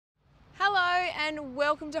and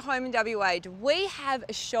welcome to Home in WA. We have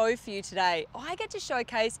a show for you today. I get to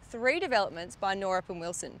showcase 3 developments by Norup and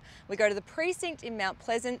Wilson. We go to the precinct in Mount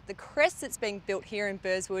Pleasant, the Crest that's being built here in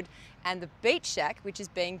Burswood, and the Beach Shack which is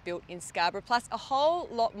being built in Scarborough, plus a whole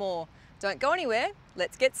lot more. Don't go anywhere,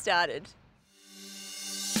 let's get started.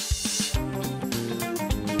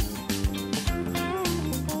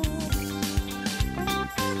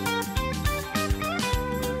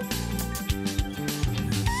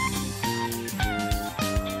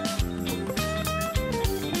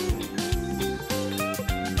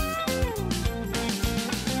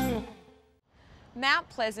 Mount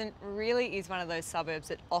Pleasant really is one of those suburbs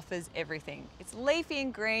that offers everything. It's leafy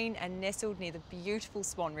and green and nestled near the beautiful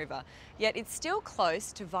Swan River, yet it's still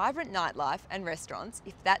close to vibrant nightlife and restaurants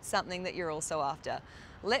if that's something that you're also after.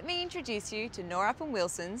 Let me introduce you to Norup and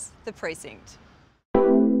Wilson's The Precinct.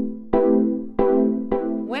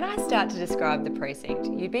 When I start to describe the precinct,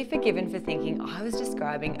 you'd be forgiven for thinking I was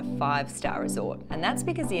describing a 5-star resort, and that's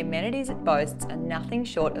because the amenities it boasts are nothing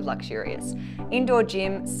short of luxurious. Indoor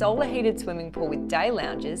gym, solar heated swimming pool with day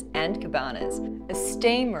lounges and cabanas, a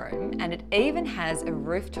steam room, and it even has a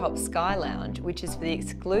rooftop sky lounge which is for the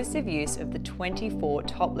exclusive use of the 24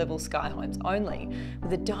 top level sky homes only,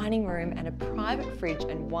 with a dining room and a private fridge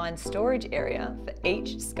and wine storage area for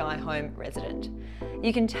each sky home resident.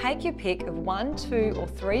 You can take your pick of 1, 2 or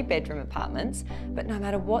 3 bedroom apartments, but no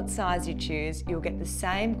matter what size you choose, you'll get the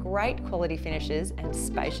same great quality finishes and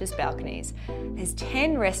spacious balconies. There's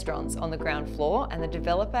 10 restaurants on the ground floor, and the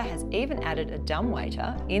developer has even added a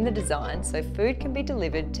dumbwaiter in the design so food can be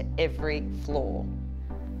delivered to every floor.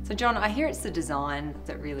 So John, I hear it's the design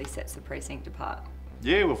that really sets the precinct apart.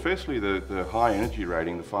 Yeah, well firstly the high energy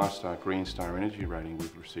rating, the 5-star Green Star energy rating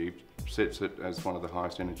we've received sets it as one of the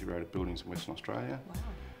highest energy rated buildings in Western Australia. Wow.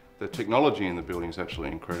 The technology in the building is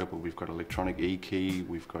absolutely incredible. We've got electronic e-key,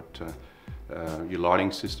 we've got your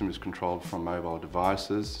lighting system is controlled from mobile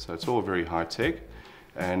devices, so it's all very high tech.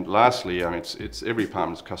 And lastly, it's every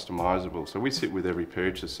apartment's customizable, so we sit with every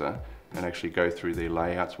purchaser and actually go through their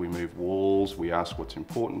layouts. We move walls, we ask what's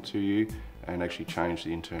important to you, and actually change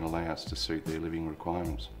the internal layouts to suit their living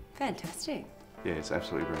requirements. Fantastic. Yeah, it's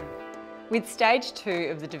absolutely brilliant. With stage 2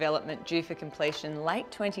 of the development due for completion late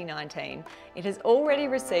 2019, it has already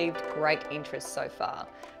received great interest so far.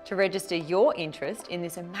 To register your interest in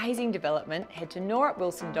this amazing development, head to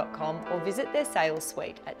norupwilson.com or visit their sales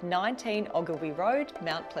suite at 19 Ogilvie Road,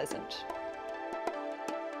 Mount Pleasant.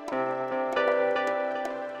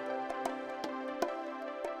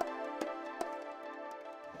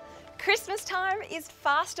 Christmas time is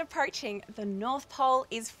fast approaching. The North Pole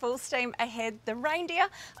is full steam ahead. The reindeer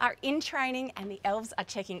are in training and the elves are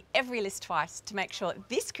checking every list twice to make sure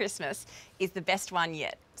this Christmas is the best one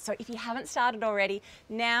yet. So if you haven't started already,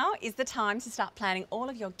 now is the time to start planning all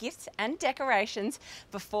of your gifts and decorations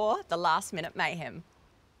before the last minute mayhem.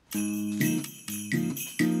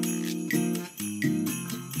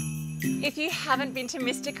 If you haven't been to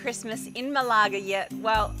Mr. Christmas in Malaga yet,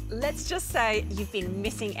 well, let's just say you've been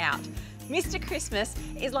missing out. Mr. Christmas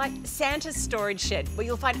is like Santa's storage shed, where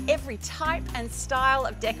you'll find every type and style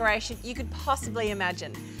of decoration you could possibly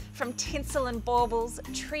imagine. From tinsel and baubles,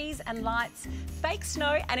 trees and lights, fake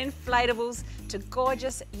snow and inflatables, to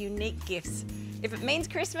gorgeous, unique gifts. If it means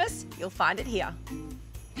Christmas, you'll find it here.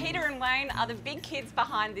 Peter and Wayne are the big kids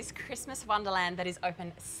behind this Christmas wonderland that is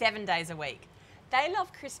open 7 days a week. They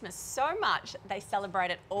love Christmas so much, they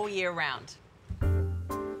celebrate it all year round.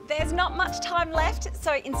 There's not much time left,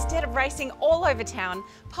 so instead of racing all over town,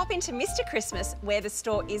 pop into Mr. Christmas, where the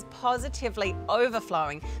store is positively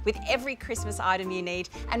overflowing with every Christmas item you need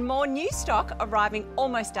and more new stock arriving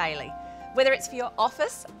almost daily. Whether it's for your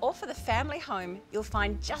office or for the family home, you'll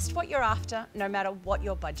find just what you're after, no matter what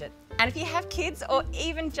your budget. And if you have kids, or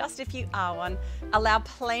even just if you are one, allow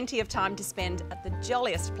plenty of time to spend at the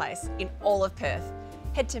jolliest place in all of Perth.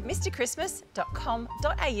 Head to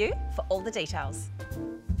mrchristmas.com.au for all the details.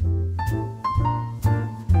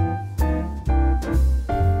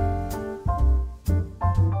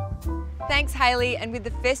 Thanks Hayley, and with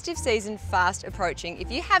the festive season fast approaching,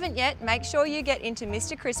 if you haven't yet, make sure you get into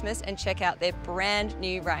Mr. Christmas and check out their brand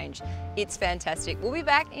new range. It's fantastic. We'll be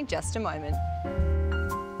back in just a moment.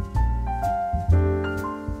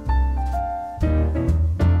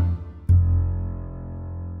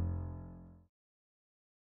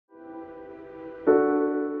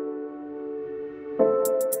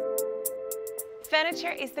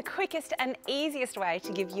 Furniture is the quickest and easiest way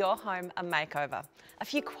to give your home a makeover. A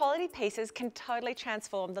few quality pieces can totally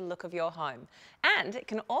transform the look of your home, and it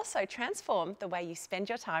can also transform the way you spend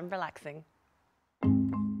your time relaxing.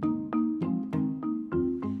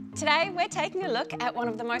 Today we're taking a look at one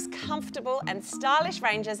of the most comfortable and stylish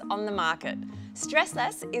ranges on the market.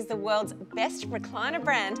 Stressless is the world's best recliner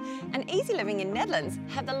brand, and Easy Living in Netherlands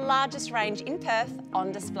have the largest range in Perth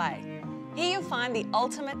on display. Here you'll find the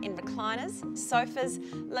ultimate in recliners, sofas,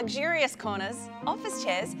 luxurious corners, office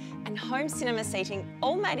chairs and home cinema seating,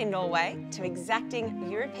 all made in Norway to exacting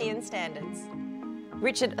European standards.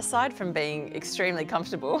 Richard, aside from being extremely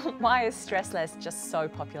comfortable, why is Stressless just so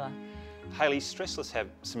popular? Hayley, Stressless have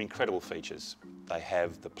some incredible features. They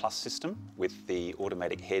have the Plus system with the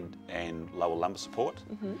automatic head and lower lumbar support.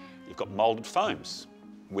 You've got moulded foams,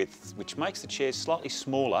 which makes the chairs slightly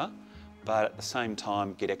smaller, but at the same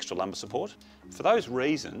time get extra lumbar support. For those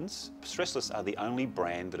reasons, Stressless are the only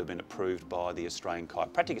brand that have been approved by the Australian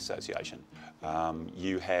Chiropractic Association.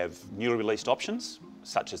 You have newly released options,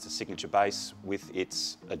 such as the signature base with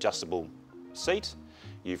its adjustable seat.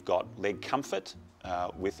 You've got leg comfort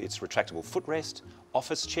with its retractable footrest,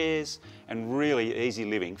 office chairs, and really Easy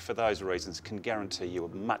Living, for those reasons, can guarantee you a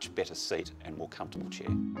much better seat and more comfortable chair.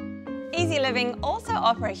 Easy Living also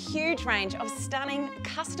offer a huge range of stunning,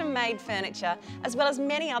 custom-made furniture, as well as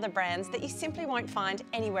many other brands that you simply won't find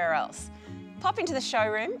anywhere else. Pop into the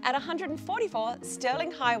showroom at 144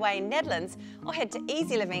 Sterling Highway, Netherlands, or head to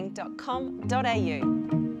easyliving.com.au.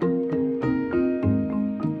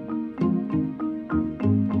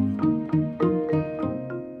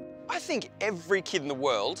 I think every kid in the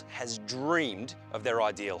world has dreamed of their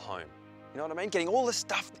ideal home. You know what I mean? Getting all the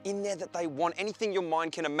stuff in there that they want, anything your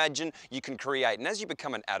mind can imagine, you can create. And as you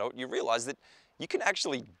become an adult, you realise that you can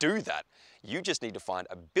actually do that. You just need to find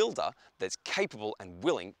a builder that's capable and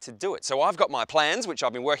willing to do it. So I've got my plans, which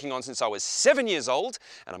I've been working on since I was 7 years old,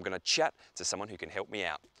 and I'm going to chat to someone who can help me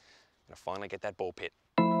out. I'm going to finally get that ball pit.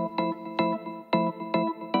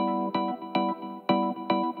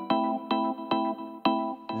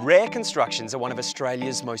 Rare Constructions are one of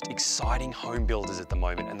Australia's most exciting home builders at the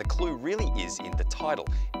moment, and the clue really is in the title.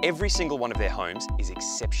 Every single one of their homes is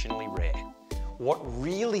exceptionally rare. What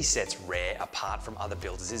really sets Rare apart from other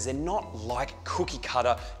builders is they're not like cookie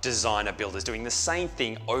cutter designer builders doing the same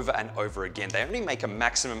thing over and over again. They only make a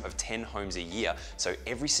maximum of 10 homes a year, so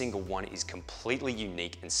every single one is completely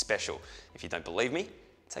unique and special. If you don't believe me,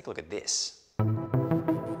 take a look at this.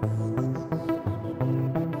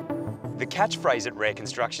 The catchphrase at Rare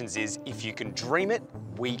Constructions is, if you can dream it,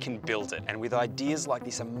 we can build it. And with ideas like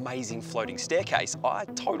this amazing floating staircase, I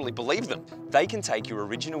totally believe them. They can take your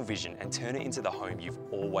original vision and turn it into the home you've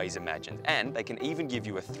always imagined. And they can even give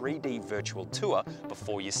you a 3D virtual tour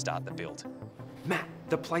before you start the build. Matt,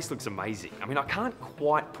 the place looks amazing. I mean, I can't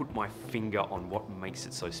quite put my finger on what makes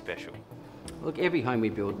it so special. Look, every home we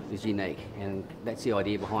build is unique, and that's the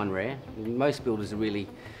idea behind Rare. Most builders are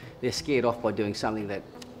they're scared off by doing something that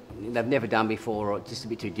they've never done before, or just a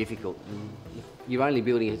bit too difficult. If you're only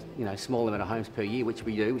building a small amount of homes per year, which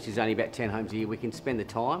we do, which is only about 10 homes a year, we can spend the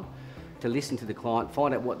time to listen to the client,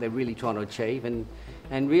 find out what they're really trying to achieve, and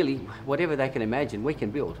really whatever they can imagine, we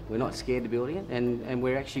can build. We're not scared of building it, and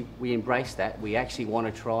we embrace that. We actually want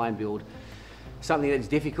to try and build something that's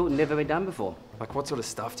difficult and never been done before. Like, what sort of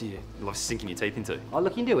stuff do you love sinking your teeth into? Oh,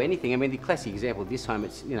 look, you can do anything. I mean, the classic example of this home,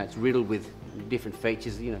 it's riddled with different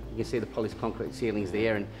features. You can see the polished concrete ceilings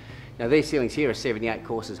there, and these ceilings here are 78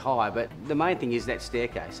 courses high, but the main thing is that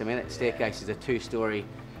staircase. I mean, that staircase is a 2-storey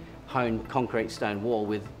honed concrete stone wall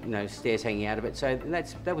with stairs hanging out of it. So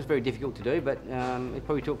that was very difficult to do, but it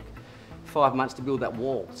probably took 5 months to build that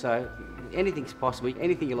wall. So anything's possible,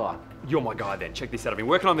 anything you like. You're my guy then. Check this out. I've been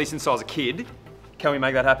working on this since I was a kid. Can we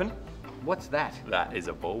make that happen? What's that? That is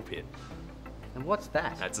a ball pit. And what's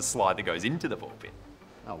that? That's a slide that goes into the ball pit.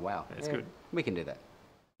 Oh, wow. That's good. We can do that.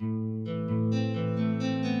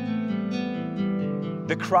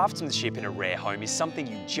 The craftsmanship in a Rare home is something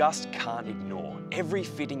you just can't ignore. Every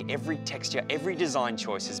fitting, every texture, every design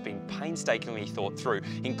choice has been painstakingly thought through,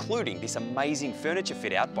 including this amazing furniture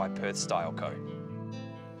fit out by Perth Style Co.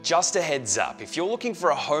 Just a heads up, if you're looking for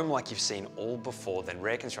a home like you've seen all before, then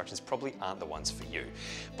Rare Constructions probably aren't the ones for you.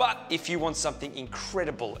 But if you want something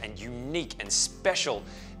incredible and unique and special,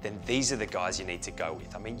 then these are the guys you need to go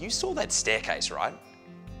with. I mean, you saw that staircase, right?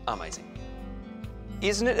 Amazing.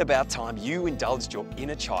 Isn't it about time you indulged your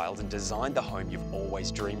inner child and designed the home you've always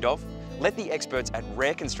dreamed of? Let the experts at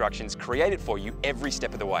Rare Constructions create it for you every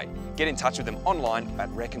step of the way. Get in touch with them online at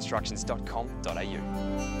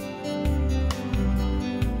rareconstructions.com.au.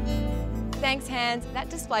 Thanks, Hans. That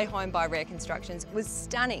display home by Rare Constructions was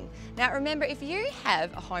stunning. Now remember, if you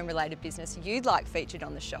have a home-related business you'd like featured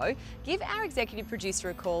on the show, give our executive producer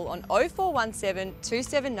a call on 0417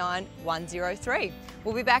 279 103.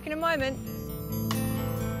 We'll be back in a moment.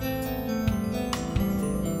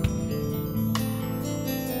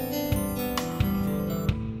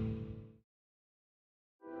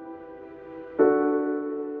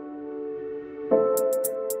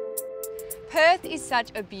 Perth is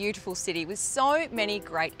such a beautiful city with so many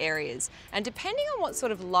great areas, and depending on what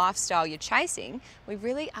sort of lifestyle you're chasing, we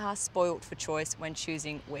really are spoilt for choice when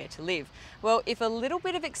choosing where to live. Well, if a little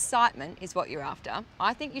bit of excitement is what you're after,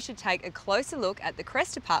 I think you should take a closer look at the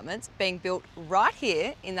Crest Apartments being built right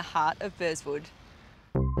here in the heart of Burswood.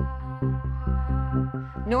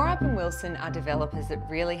 Norrup and Wilson are developers that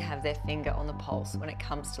really have their finger on the pulse when it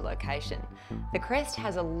comes to location. The Crest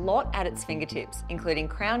has a lot at its fingertips, including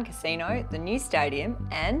Crown Casino, the new stadium,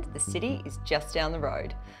 and the city is just down the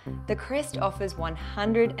road. The Crest offers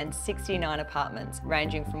 169 apartments,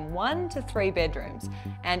 ranging from 1 to 3 bedrooms,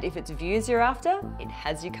 and if it's views you're after, it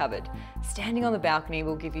has you covered. Standing on the balcony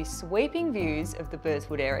will give you sweeping views of the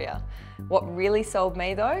Burswood area. What really sold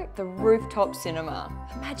me though, the rooftop cinema.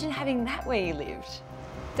 Imagine having that where you lived.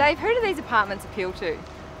 Dave, who do these apartments appeal to?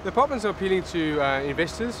 The apartments are appealing to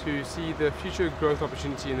investors who see the future growth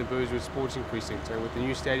opportunity in the Burswood sporting precinct. And with the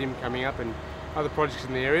new stadium coming up and other projects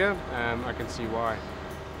in the area, I can see why.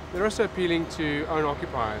 They're also appealing to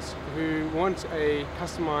owner-occupiers who want a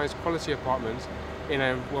customised quality apartment in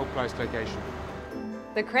a well-placed location.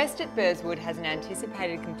 The Crest at Burswood has an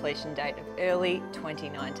anticipated completion date of early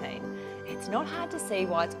 2019. It's not hard to see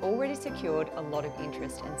why it's already secured a lot of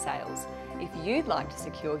interest and sales. If you'd like to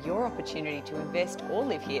secure your opportunity to invest or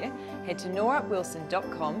live here, head to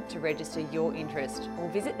norrupwilson.com to register your interest or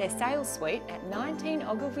visit their sales suite at 19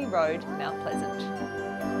 Ogilvie Road, Mount Pleasant.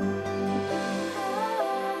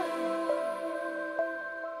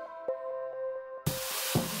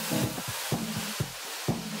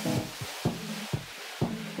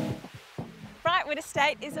 Brightwood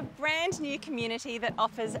Estate is a brand new community that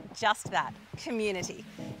offers just that, community,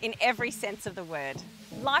 in every sense of the word.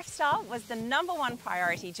 Lifestyle was the #1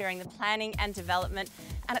 priority during the planning and development,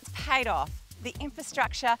 and it's paid off. The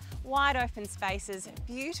infrastructure, wide open spaces,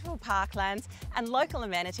 beautiful parklands, and local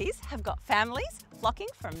amenities have got families flocking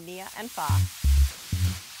from near and far.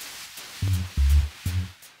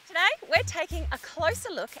 Today, we're taking a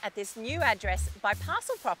closer look at this new address by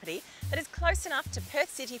parcel property that is close enough to Perth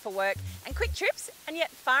City for work and quick trips, and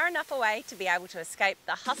yet far enough away to be able to escape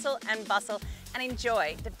the hustle and bustle and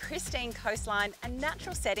enjoy the pristine coastline and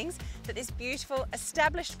natural settings that this beautiful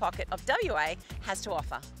established pocket of WA has to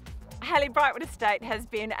offer. Hayley, Brightwood Estate has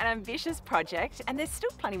been an ambitious project, and there's still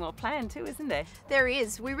plenty more planned too, isn't there? There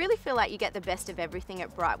is. We really feel like you get the best of everything at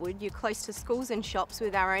Brightwood. You're close to schools and shops,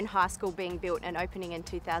 with our own high school being built and opening in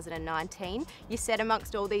 2019. You're set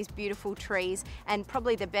amongst all these beautiful trees, and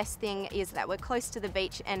probably the best thing is that we're close to the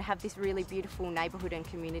beach and have this really beautiful neighbourhood and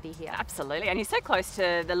community here. Absolutely, and you're so close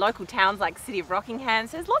to the local towns like City of Rockingham,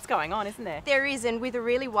 so there's lots going on, isn't there? There is, and with a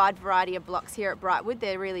really wide variety of blocks here at Brightwood,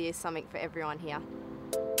 there really is something for everyone here.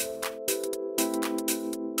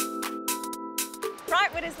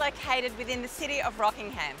 Brightwood is located within the City of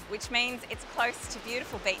Rockingham, which means it's close to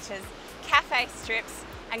beautiful beaches, cafe strips,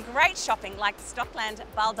 and great shopping like Stockland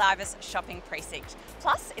Baldivis shopping precinct.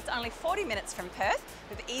 Plus, it's only 40 minutes from Perth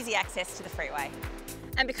with easy access to the freeway.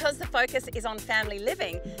 And because the focus is on family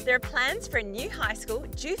living, there are plans for a new high school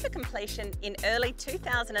due for completion in early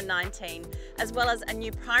 2019, as well as a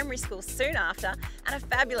new primary school soon after, and a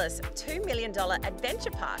fabulous $2 million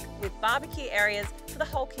adventure park with barbecue areas for the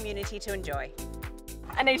whole community to enjoy.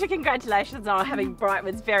 Anita, congratulations on having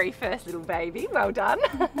Brightwood's very first little baby. Well done.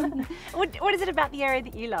 What is it about the area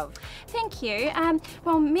that you love? Thank you.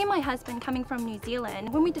 Well, me and my husband, coming from New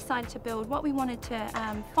Zealand, when we decided to build, what we wanted to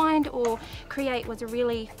find or create was a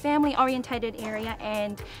really family-orientated area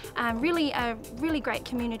and really a really great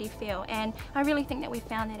community feel. And I really think that we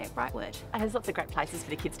found that at Brightwood. And there's lots of great places for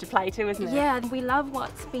the kids to play too, isn't there? Yeah, we love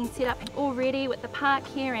what's been set up already with the park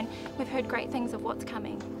here, and we've heard great things of what's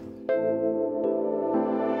coming.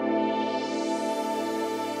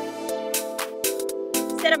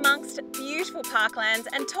 Set amongst beautiful parklands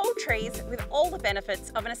and tall trees with all the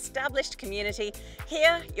benefits of an established community,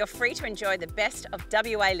 here you're free to enjoy the best of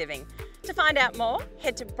WA living. To find out more,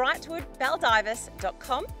 head to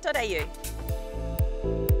brightwoodbaldivis.com.au.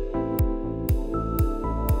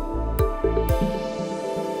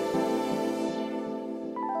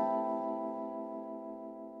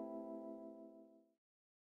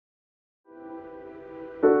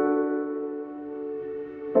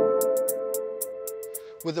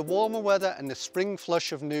 With the warmer weather and the spring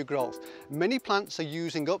flush of new growth, many plants are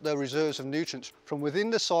using up their reserves of nutrients from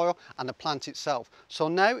within the soil and the plant itself. So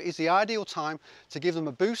now is the ideal time to give them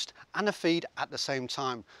a boost and a feed at the same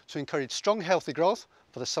time to encourage strong, healthy growth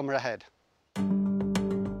for the summer ahead.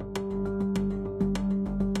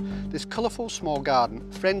 The This colourful small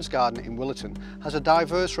garden, Friends Garden in Willerton, has a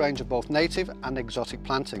diverse range of both native and exotic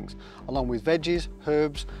plantings, along with veggies,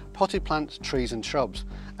 herbs, potted plants, trees and shrubs,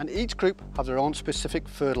 and each group have their own specific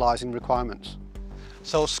fertilising requirements.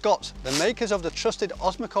 So Scotts, the makers of the trusted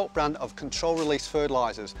Osmocote brand of control-release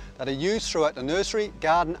fertilisers that are used throughout the nursery,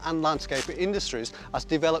 garden and landscape industries, has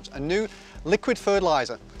developed a new liquid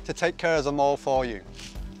fertiliser to take care of them all for you.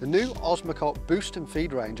 The new Osmocote Boost and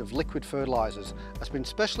Feed range of liquid fertilisers has been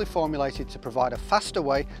specially formulated to provide a faster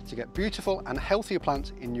way to get beautiful and healthier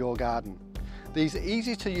plants in your garden. These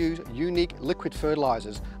easy-to-use, unique liquid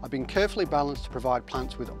fertilisers have been carefully balanced to provide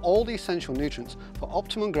plants with all the essential nutrients for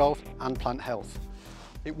optimum growth and plant health.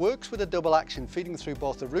 It works with a double action, feeding through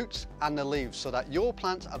both the roots and the leaves so that your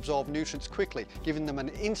plants absorb nutrients quickly, giving them an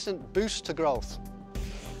instant boost to growth.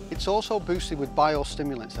 It's also boosted with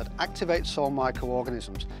biostimulants that activate soil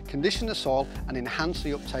microorganisms, condition the soil and enhance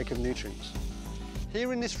the uptake of nutrients.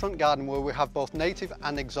 Here in this front garden where we have both native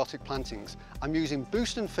and exotic plantings, I'm using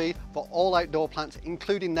Boost and Feed for all outdoor plants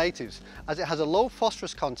including natives, as it has a low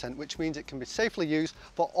phosphorus content, which means it can be safely used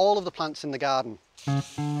for all of the plants in the garden.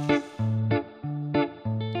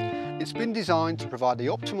 It's been designed to provide the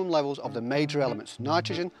optimum levels of the major elements,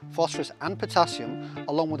 nitrogen, phosphorus and potassium,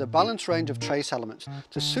 along with a balanced range of trace elements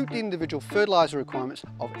to suit the individual fertiliser requirements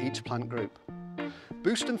of each plant group.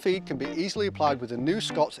 Boost and Feed can be easily applied with the new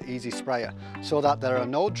Scotts Easy Sprayer so that there are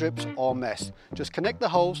no drips or mess. Just connect the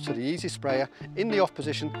hose to the Easy Sprayer in the off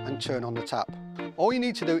position and turn on the tap. All you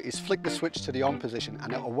need to do is flick the switch to the on position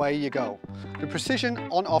and away you go. The precision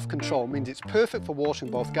on-off control means it's perfect for watering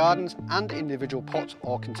both gardens and individual pots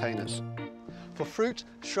or containers. For fruit,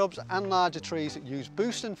 shrubs and larger trees, use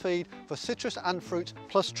Boost and Feed for citrus and fruit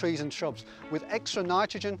plus trees and shrubs with extra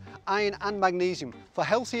nitrogen, iron and magnesium for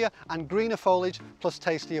healthier and greener foliage plus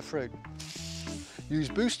tastier fruit. Use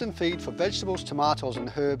Boost and Feed for vegetables, tomatoes and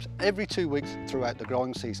herbs every 2 weeks throughout the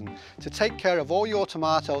growing season to take care of all your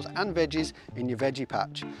tomatoes and veggies in your veggie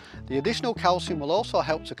patch. The additional calcium will also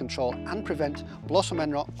help to control and prevent blossom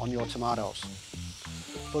end rot on your tomatoes.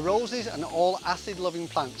 For roses and all acid-loving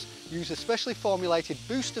plants, use a specially formulated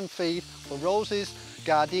Boost and Feed for roses,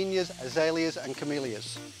 gardenias, azaleas and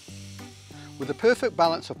camellias. With a perfect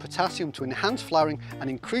balance of potassium to enhance flowering and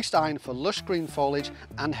increased iron for lush green foliage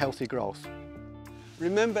and healthy growth.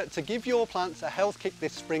 Remember to give your plants a health kick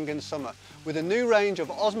this spring and summer with a new range of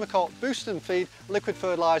Osmocote Boost and Feed liquid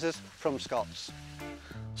fertilisers from Scotts.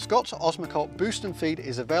 Scotts Osmocote Boost and Feed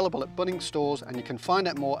is available at Bunnings stores and you can find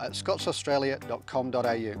out more at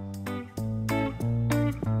scottsaustralia.com.au.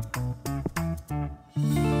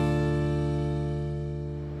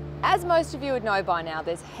 As most of you would know by now,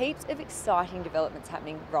 there's heaps of exciting developments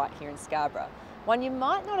happening right here in Scarborough. One you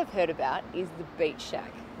might not have heard about is the Beach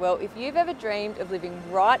Shack. Well, if you've ever dreamed of living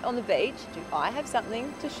right on the beach, do I have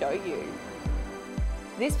something to show you.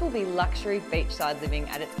 This will be luxury beachside living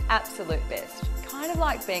at its absolute best. Kind of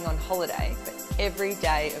like being on holiday, but every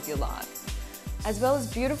day of your life. As well as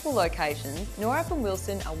beautiful locations, Norup and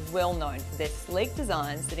Wilson are well known for their sleek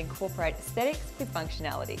designs that incorporate aesthetics with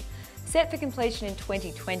functionality. Set for completion in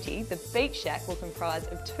 2020, the Beach Shack will comprise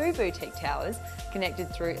of 2 boutique towers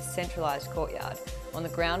connected through a centralised courtyard. On the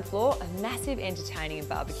ground floor, a massive entertaining and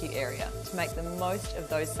barbecue area to make the most of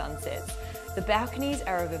those sunsets. The balconies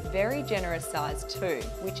are of a very generous size too,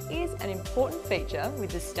 which is an important feature with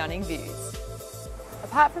the stunning views.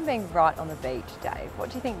 Apart from being right on the beach, Dave, what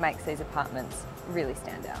do you think makes these apartments really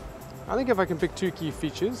stand out? I think if I can pick 2 key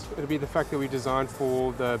features, it'll be the fact that we designed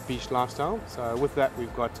for the beach lifestyle. So with that,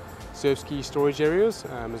 we've got surf ski storage areas,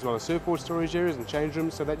 as well as surfboard storage areas and change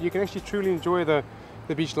rooms, so that you can actually truly enjoy the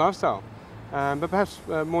beach lifestyle. But perhaps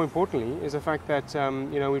more importantly is the fact that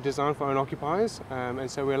we've designed for own occupiers, and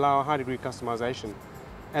so we allow a high degree of customization.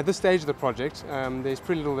 At this stage of the project, there's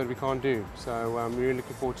pretty little that we can't do, so we're really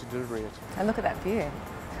looking forward to delivering it. And look at that view.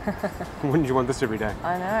 Wouldn't you want this every day?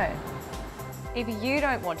 I know. If you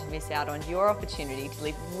don't want to miss out on your opportunity to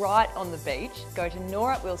live right on the beach, go to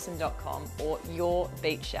norupwilson.com or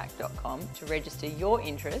yourbeachshack.com to register your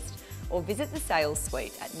interest, or visit the sales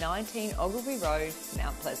suite at 19 Ogilvy Road,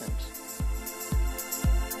 Mount Pleasant.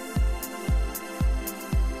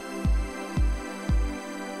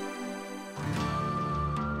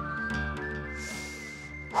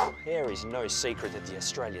 There is no secret that the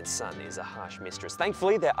Australian sun is a harsh mistress.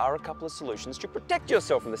 Thankfully, there are a couple of solutions to protect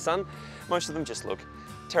yourself from the sun. Most of them just look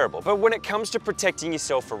terrible. But when it comes to protecting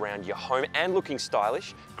yourself around your home and looking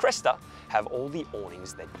stylish, Cresta have all the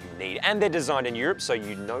awnings that you need. And they're designed in Europe, so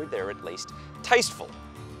you know they're at least tasteful.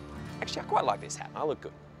 Actually, I quite like this hat. I look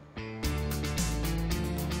good.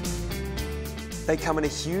 They come in a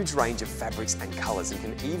huge range of fabrics and colours and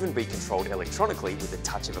can even be controlled electronically with the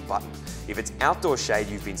touch of a button. If it's outdoor shade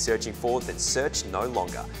you've been searching for, then search no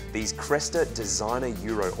longer. These Cresta designer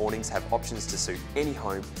Euro awnings have options to suit any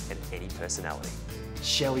home and any personality.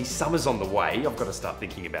 Shelley, summer's on the way. I've got to start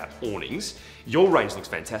thinking about awnings. Your range looks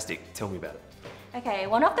fantastic. Tell me about it. Okay,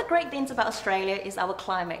 one of the great things about Australia is our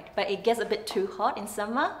climate, but it gets a bit too hot in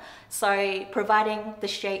summer, so providing the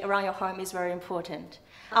shade around your home is very important.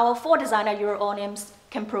 Our 4 designer Euro awnings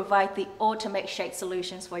can provide the ultimate shade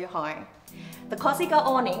solutions for your home. The Corsica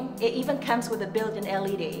awning, it even comes with a built-in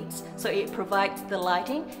LEDs, so it provides the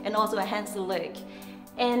lighting and also enhances the look.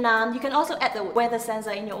 And you can also add the weather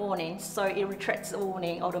sensor in your awning, so it retracts the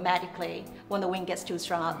awning automatically when the wind gets too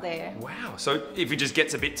strong out there. Wow, so if it just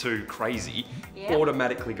gets a bit too crazy,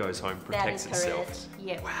 automatically goes home, protects itself. Correct.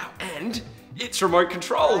 Yep. Wow, and it's remote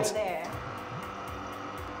controlled. Right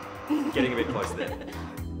there. Getting a bit close there.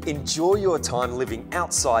 Enjoy your time living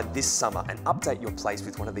outside this summer and update your place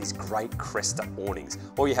with one of these great Cresta awnings.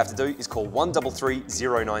 All you have to do is call 133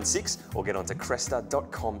 096 or get onto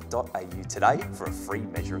cresta.com.au today for a free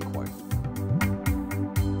measuring quote.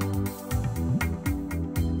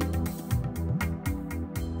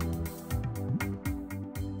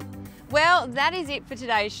 Well, that is it for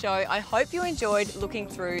today's show. I hope you enjoyed looking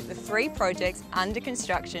through the 3 projects under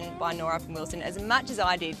construction by Nora up in Wilson as much as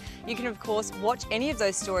I did. You can of course watch any of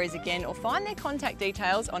those stories again or find their contact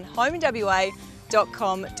details on homeinwa.com.au.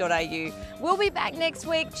 We'll be back next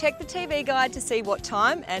week. Check the TV guide to see what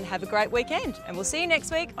time and have a great weekend. And we'll see you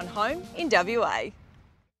next week on Home in WA.